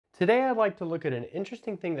Today I'd like to look at an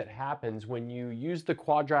interesting thing that happens when you use the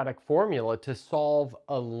quadratic formula to solve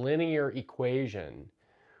a linear equation.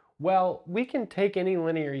 Well, we can take any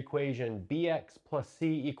linear equation bx plus c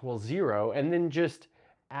equals 0 and then just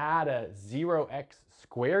add a 0x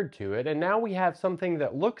squared to it, and now we have something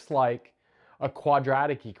that looks like a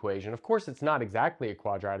quadratic equation. Of course, it's not exactly a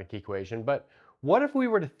quadratic equation, but what if we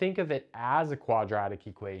were to think of it as a quadratic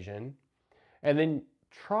equation and then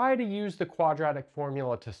try to use the quadratic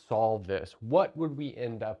formula to solve this? What would we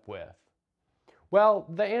end up with? Well,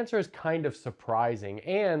 the answer is kind of surprising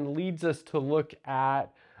and leads us to look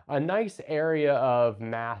at a nice area of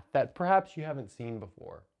math that perhaps you haven't seen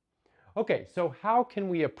before. Okay, so how can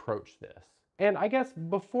we approach this? And I guess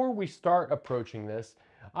before we start approaching this,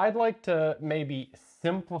 I'd like to maybe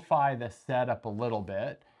simplify the setup a little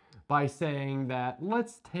bit by saying that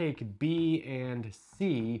let's take B and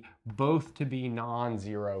C both to be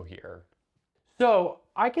non-zero here. So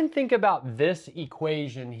I can think about this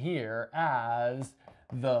equation here as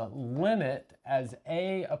the limit as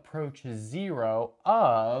a approaches 0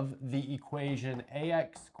 of the equation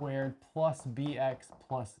ax squared plus bx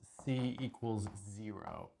plus c equals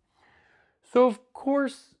 0. So of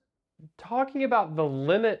course, talking about the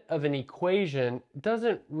limit of an equation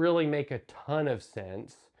doesn't really make a ton of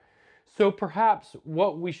sense. So perhaps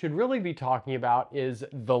what we should really be talking about is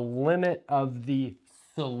the limit of the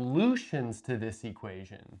solutions to this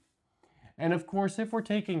equation. And of course, if we're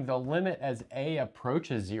taking the limit as a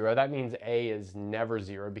approaches 0, that means a is never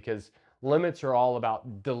 0 because limits are all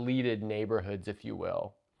about deleted neighborhoods, if you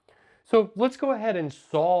will. So let's go ahead and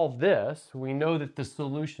solve this. We know that the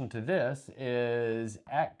solution to this is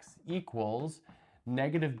x equals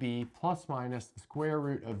negative b plus minus the square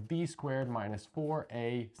root of b squared minus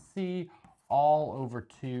 4ac all over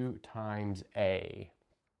 2 times a.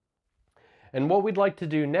 And what we'd like to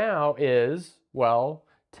do now is, well,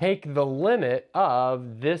 take the limit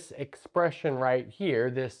of this expression right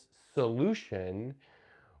here, this solution,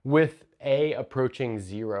 with a approaching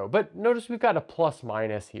 0. But notice we've got a plus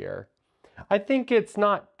minus here. I think it's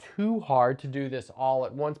not too hard to do this all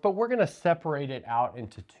at once, but we're going to separate it out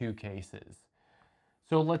into two cases.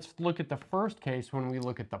 So let's look at the first case when we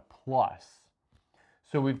look at the plus.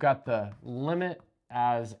 So we've got the limit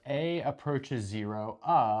as a approaches 0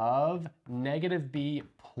 of negative b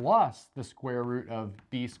plus the square root of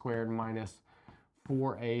b squared minus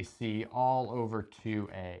 4ac all over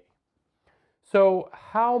 2a. So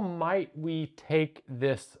how might we take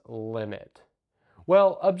this limit?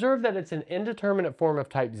 Well, observe that it's an indeterminate form of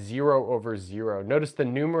type 0 over 0. Notice the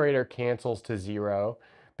numerator cancels to 0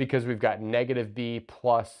 because we've got negative b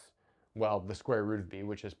plus, well, the square root of b,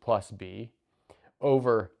 which is plus b,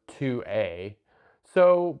 over 2a.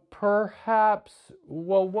 So perhaps,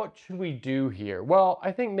 well, what should we do here? Well,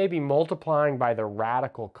 I think maybe multiplying by the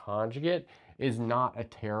radical conjugate is not a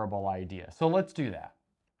terrible idea. So let's do that.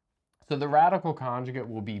 So the radical conjugate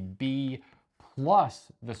will be b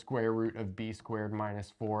plus the square root of b squared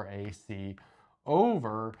minus 4ac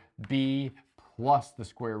over b plus the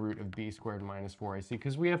square root of b squared minus 4ac,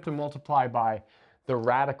 because we have to multiply by the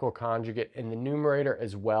radical conjugate in the numerator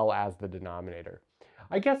as well as the denominator.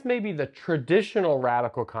 I guess maybe the traditional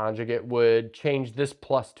radical conjugate would change this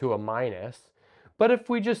plus to a minus, but if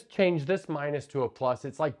we just change this minus to a plus,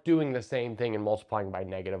 it's like doing the same thing and multiplying by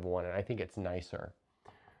 -1, and I think it's nicer.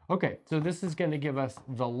 Okay, so this is going to give us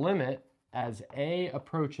the limit as a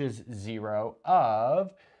approaches 0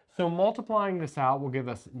 of, so multiplying this out will give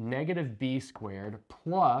us negative b squared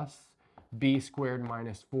plus b squared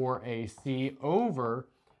minus 4ac over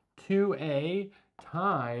 2a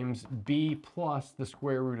times b plus the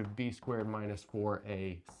square root of b squared minus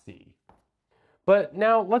 4ac. But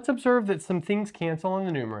now let's observe that some things cancel in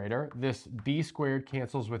the numerator. This b squared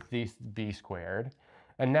cancels with this b squared.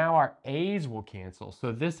 And now our a's will cancel.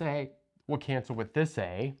 So this a will cancel with this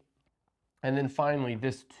a. And then finally,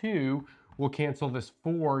 this 2 will cancel this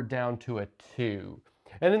 4 down to a 2.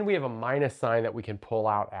 And then we have a minus sign that we can pull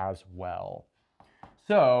out as well.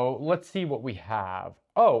 So let's see what we have.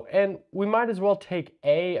 Oh, and we might as well take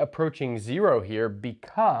a approaching 0 here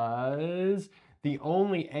because the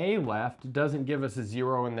only a left doesn't give us a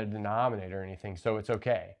 0 in the denominator or anything, so it's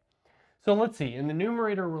okay. So let's see, in the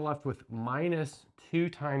numerator we're left with minus 2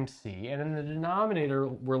 times c, and in the denominator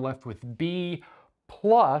we're left with b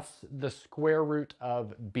plus the square root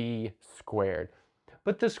of b squared.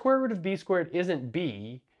 But the square root of b squared isn't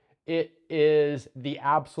b, it is the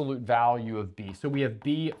absolute value of b. So we have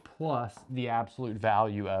b plus the absolute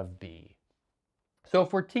value of b. So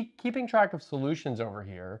if we're keeping track of solutions over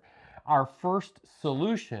here, our first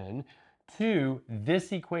solution to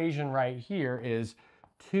this equation right here is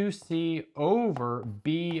 2c over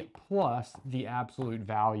b plus the absolute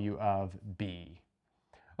value of b.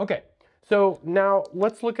 Okay, so now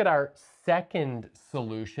let's look at our second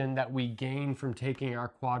solution that we gain from taking our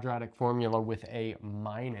quadratic formula with a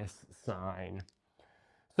minus sign.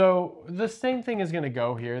 So the same thing is going to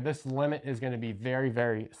go here. This limit is going to be very,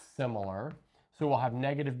 very similar. So we'll have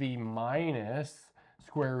negative b minus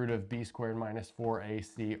square root of b squared minus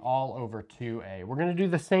 4ac all over 2a. We're going to do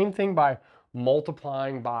the same thing by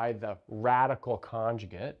multiplying by the radical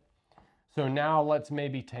conjugate. So now let's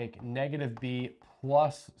maybe take negative b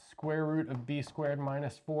plus square root of b squared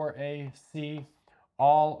minus 4ac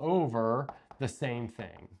all over the same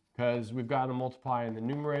thing, because we've got to multiply in the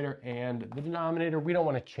numerator and the denominator. We don't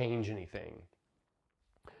want to change anything.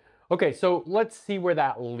 Okay, so let's see where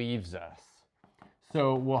that leaves us.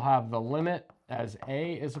 So we'll have the limit as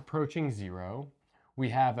a is approaching 0. We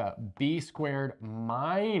have a b squared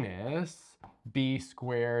minus b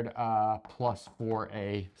squared plus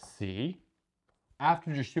 4ac.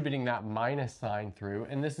 After distributing that minus sign through,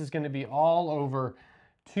 and this is going to be all over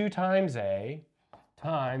 2 times a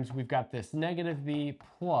times, we've got this negative b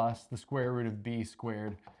plus the square root of b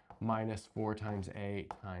squared minus 4 times a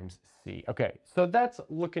times c. Okay, so that's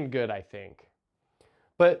looking good, I think.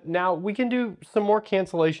 But now we can do some more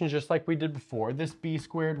cancellations just like we did before. This b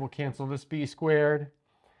squared will cancel this b squared,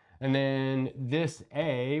 and then this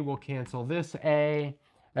a will cancel this a,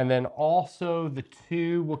 and then also the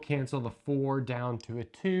 2 will cancel the 4 down to a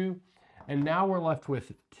 2. And now we're left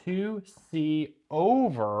with 2c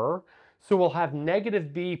over, so we'll have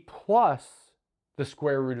negative b plus the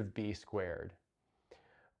square root of b squared.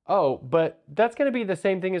 Oh, but that's going to be the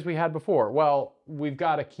same thing as we had before. Well, we've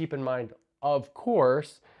got to keep in mind, of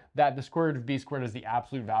course, that the square root of b squared is the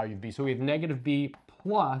absolute value of b. So we have negative b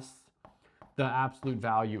plus the absolute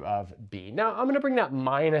value of b. Now I'm going to bring that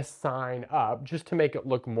minus sign up just to make it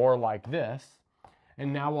look more like this.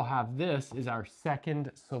 And now we'll have this is our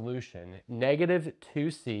second solution, negative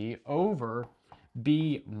 2c over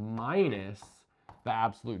b minus the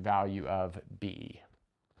absolute value of b.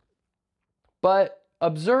 But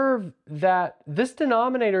observe that this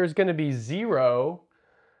denominator is going to be 0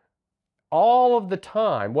 all of the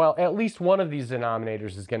time. Well, at least one of these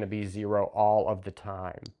denominators is going to be 0 all of the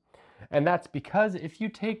time. And that's because if you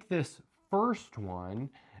take this first one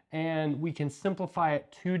and we can simplify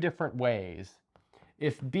it 2 different ways.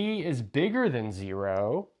 If b is bigger than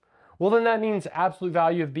 0, well, then that means absolute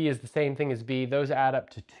value of b is the same thing as b. Those add up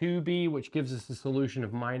to 2b, which gives us a solution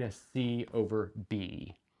of minus c over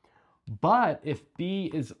b. But if b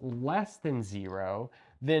is less than 0,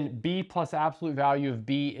 then b plus absolute value of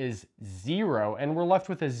b is 0, and we're left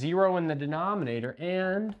with a 0 in the denominator,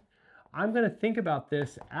 and I'm going to think about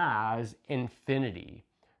this as infinity,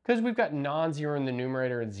 because we've got non-zero in the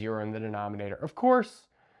numerator and 0 in the denominator. Of course,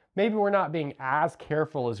 maybe we're not being as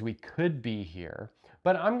careful as we could be here,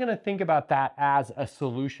 but I'm going to think about that as a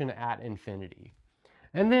solution at infinity.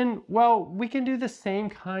 And then, well, we can do the same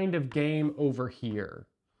kind of game over here.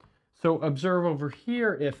 So observe over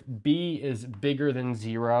here, if b is bigger than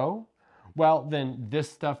 0, well, then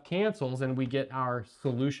this stuff cancels and we get our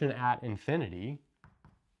solution at infinity.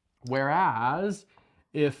 Whereas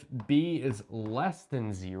if b is less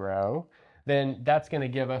than 0, then that's going to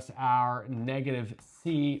give us our negative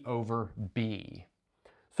c over b.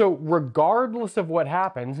 So regardless of what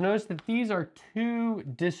happens, notice that these are 2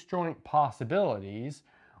 disjoint possibilities.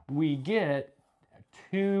 We get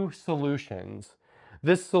 2 solutions.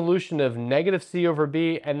 This solution of negative c over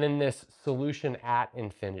b, and then this solution at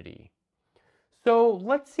infinity. So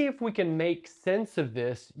let's see if we can make sense of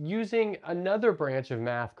this using another branch of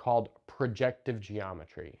math called projective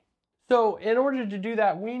geometry. So in order to do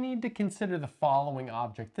that, we need to consider the following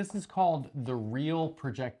object. This is called the real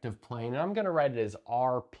projective plane, and I'm going to write it as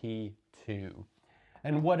RP2.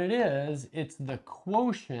 And what it is, it's the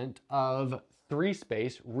quotient of 3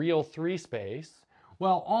 space, real 3 space.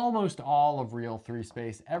 Well, almost all of real 3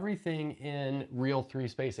 space, everything in real 3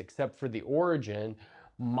 space except for the origin,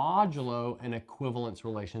 modulo an equivalence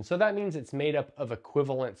relation. So that means it's made up of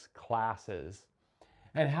equivalence classes.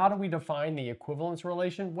 And how do we define the equivalence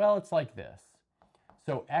relation? Well, it's like this.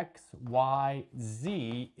 So x, y,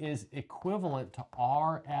 z is equivalent to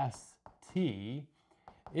RST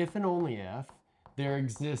if and only if there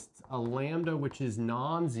exists a lambda which is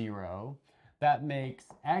non-zero that makes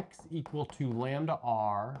x equal to lambda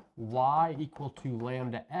r, y equal to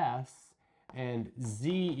lambda s, and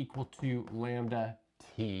z equal to lambda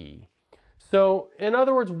t. So in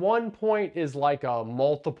other words, one point is like a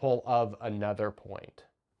multiple of another point.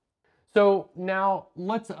 So now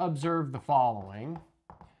let's observe the following.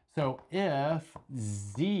 So if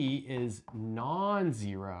z is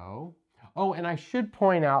non-zero, oh, and I should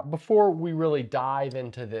point out before we really dive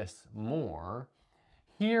into this more,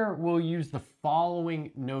 here we'll use the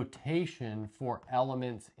following notation for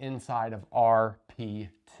elements inside of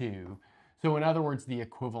RP2. So in other words, the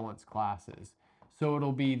equivalence classes. So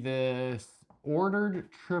it'll be this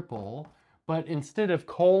ordered triple, but instead of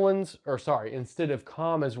colons, or sorry, instead of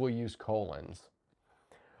commas, we'll use colons.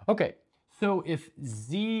 Okay, so if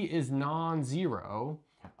z is non-zero,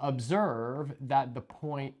 observe that the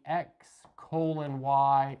point x colon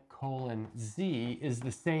y colon z is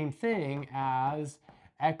the same thing as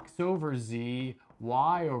x over z,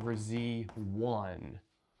 y over z, 1.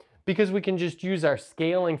 Because we can just use our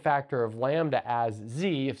scaling factor of lambda as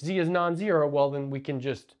z. If z is non-zero, well, then we can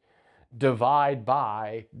just divide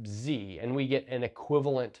by z, and we get an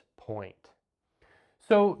equivalent point.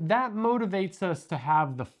 So that motivates us to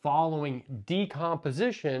have the following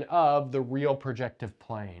decomposition of the real projective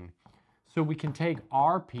plane. So we can take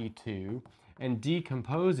RP2 and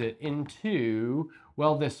decompose it into,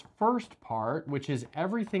 well, this first part, which is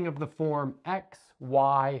everything of the form x,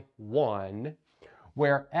 y, 1,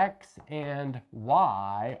 where x and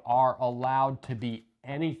y are allowed to be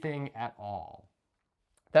anything at all.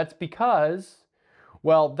 That's because,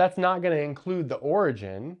 well, that's not going to include the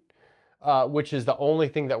origin, which is the only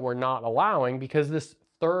thing that we're not allowing because this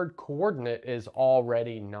third coordinate is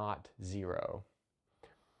already not 0.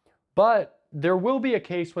 But there will be a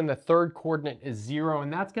case when the third coordinate is 0,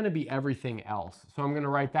 and that's going to be everything else. So I'm going to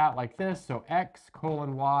write that like this. So x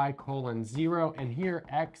colon y colon 0, and here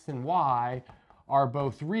x and y are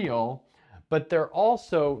both real, but they're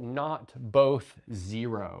also not both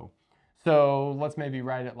 0. So let's maybe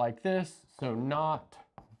write it like this. So not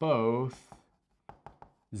both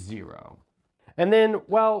 0. And then,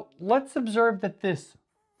 well, let's observe that this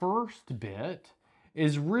first bit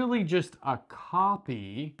is really just a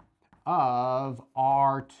copy of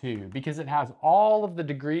R2 because it has all of the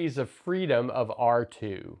degrees of freedom of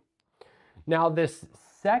R2. Now this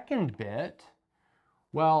second bit,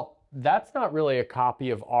 well, that's not really a copy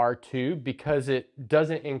of R2 because it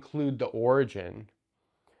doesn't include the origin.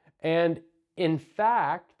 And in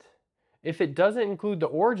fact, if it doesn't include the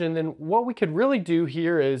origin, then what we could really do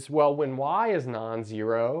here is, well, when y is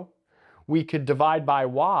non-zero, we could divide by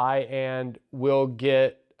y and we'll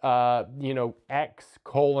get, x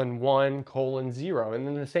colon 1 colon 0. And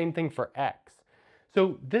then the same thing for x.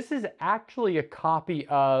 So this is actually a copy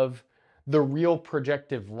of the real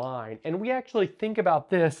projective line. And we actually think about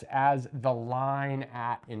this as the line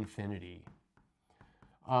at infinity.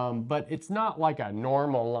 But it's not like a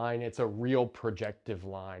normal line, it's a real projective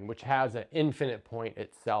line, which has an infinite point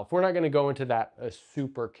itself. We're not going to go into that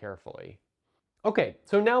super carefully. Okay,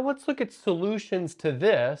 so now let's look at solutions to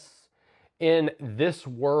this in this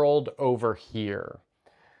world over here.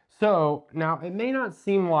 So now it may not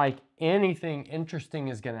seem like anything interesting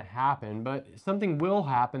is going to happen, but something will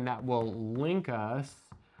happen that will link us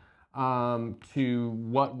to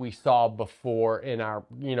what we saw before in our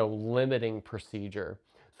limiting procedure.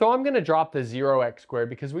 So I'm going to drop the 0x squared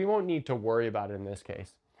because we won't need to worry about it in this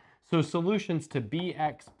case. So solutions to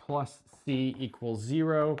bx plus c equals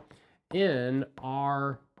 0 in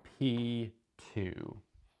RP2.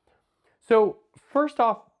 So first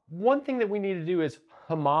off, one thing that we need to do is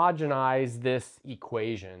homogenize this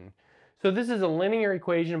equation. So this is a linear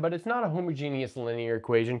equation, but it's not a homogeneous linear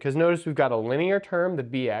equation because notice we've got a linear term, the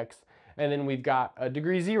bx, and then we've got a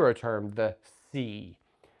degree 0 term, the c.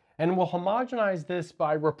 And we'll homogenize this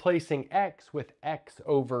by replacing x with x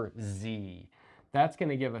over z. That's going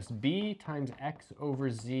to give us b times x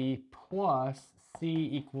over z plus c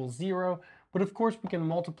equals 0. But of course we can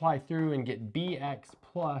multiply through and get bx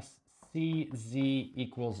plus cz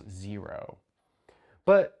equals 0.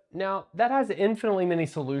 But now that has infinitely many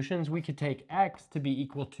solutions. We could take x to be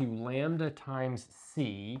equal to lambda times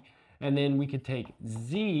c, and then we could take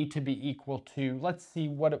z to be equal to, let's see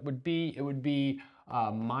what it would be. It would be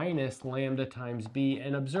minus lambda times b,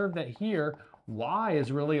 and observe that here y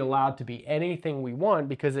is really allowed to be anything we want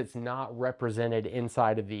because it's not represented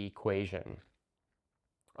inside of the equation.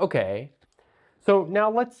 Okay, so now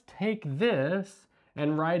let's take this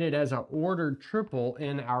and write it as an ordered triple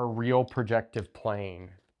in our real projective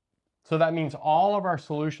plane. So that means all of our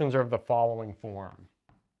solutions are of the following form.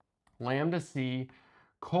 Lambda c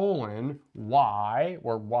colon y,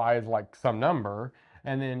 where y is like some number,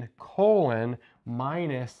 and then colon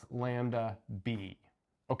minus lambda b.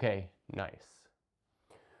 Okay, nice.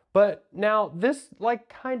 But now this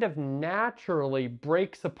kind of naturally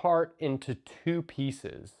breaks apart into two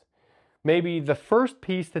pieces. Maybe the first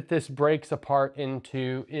piece that this breaks apart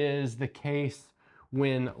into is the case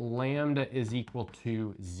when lambda is equal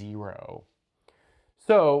to 0.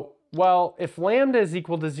 So, well, if lambda is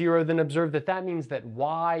equal to 0, then observe that that means that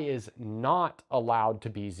y is not allowed to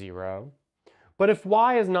be 0. But if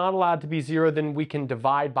y is not allowed to be 0, then we can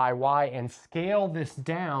divide by y and scale this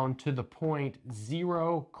down to the point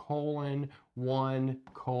 0, 1,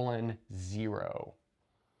 0.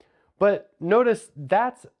 But notice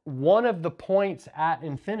that's one of the points at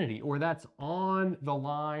infinity, or that's on the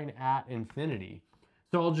line at infinity.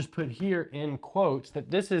 So I'll just put here in quotes that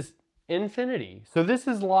this is infinity. So this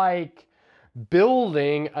is like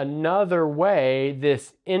building another way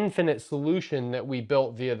this infinite solution that we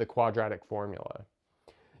built via the quadratic formula.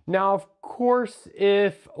 Now, of course,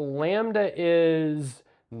 if lambda is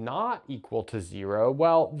not equal to 0,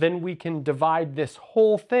 well, then we can divide this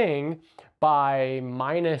whole thing by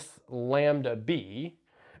minus lambda b,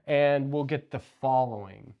 and we'll get the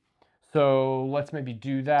following. So let's maybe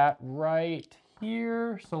do that right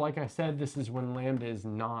here. So like I said, this is when lambda is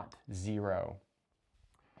not 0.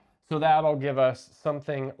 So that'll give us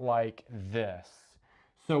something like this.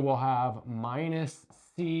 So we'll have minus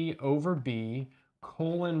c over b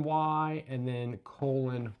colon y and then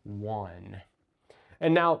colon 1.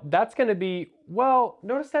 And now that's going to be, well,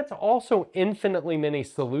 notice that's also infinitely many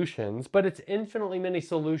solutions, but it's infinitely many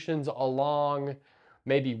solutions along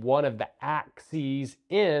maybe one of the axes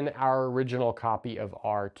in our original copy of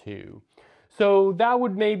R2. So that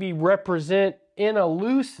would maybe represent, in a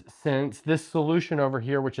loose sense, this solution over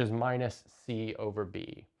here, which is minus c over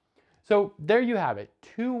b. So there you have it,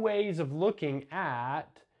 two ways of looking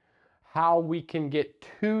at how we can get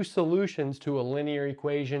two solutions to a linear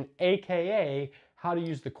equation, aka how to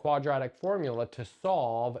use the quadratic formula to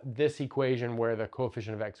solve this equation where the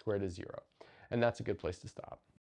coefficient of x squared is 0. And that's a good place to stop.